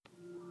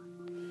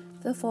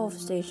The fourth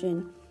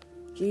station,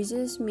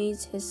 Jesus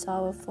meets his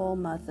sorrowful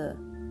mother.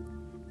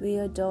 We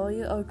adore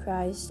you, O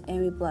Christ,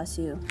 and we bless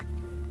you.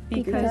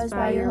 Because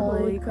by your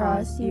holy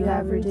cross you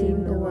have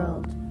redeemed the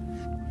world.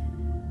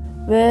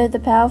 Where the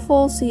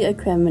powerful see a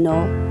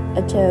criminal,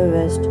 a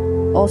terrorist,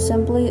 or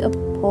simply a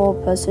poor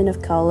person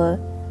of color,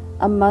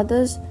 a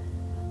mother's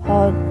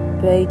heart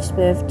breaks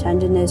with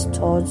tenderness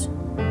towards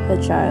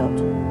her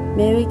child.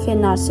 Mary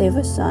cannot save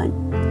her son,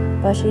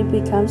 but she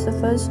becomes the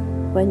first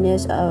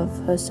witness of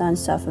her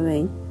son's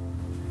suffering.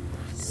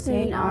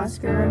 Saint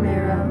Oscar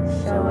Romero,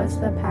 show us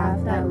the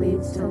path that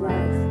leads to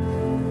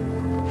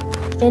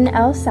life. In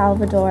El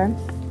Salvador,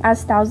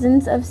 as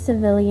thousands of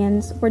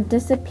civilians were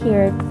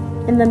disappeared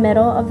in the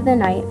middle of the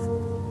night,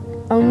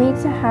 only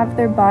to have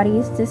their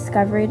bodies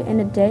discovered in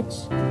a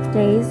ditch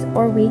days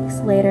or weeks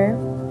later,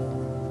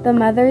 the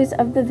mothers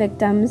of the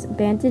victims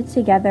banded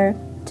together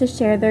to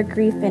share their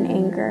grief and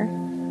anger.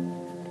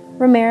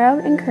 Romero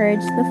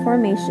encouraged the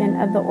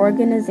formation of the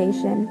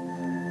organization,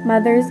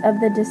 Mothers of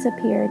the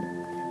Disappeared,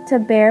 to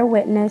bear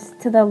witness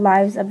to the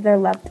lives of their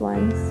loved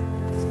ones.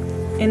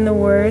 In the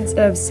words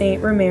of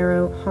Saint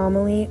Romero,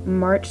 homily,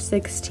 March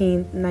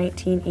 16,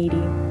 1980,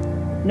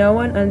 no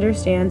one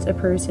understands a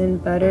person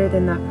better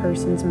than that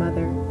person's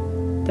mother.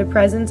 The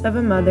presence of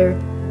a mother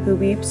who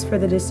weeps for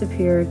the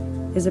disappeared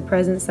is a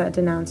presence that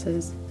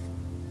denounces.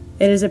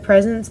 It is a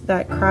presence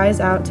that cries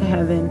out to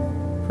heaven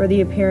for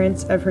the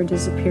appearance of her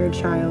disappeared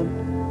child.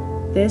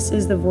 This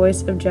is the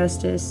voice of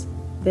justice.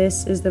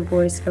 This is the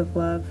voice of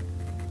love.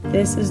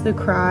 This is the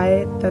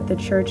cry that the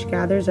Church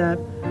gathers up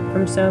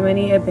from so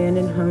many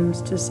abandoned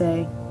homes to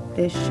say,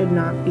 this should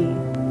not be.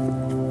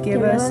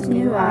 Give us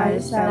new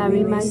eyes that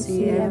we may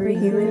see every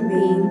human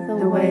being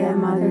the way a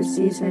mother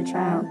sees her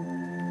child.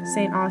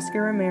 Saint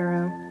Oscar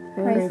Romero,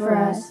 Pray for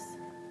us.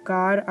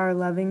 God, our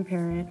loving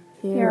parent,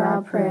 Hear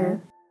our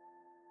prayer.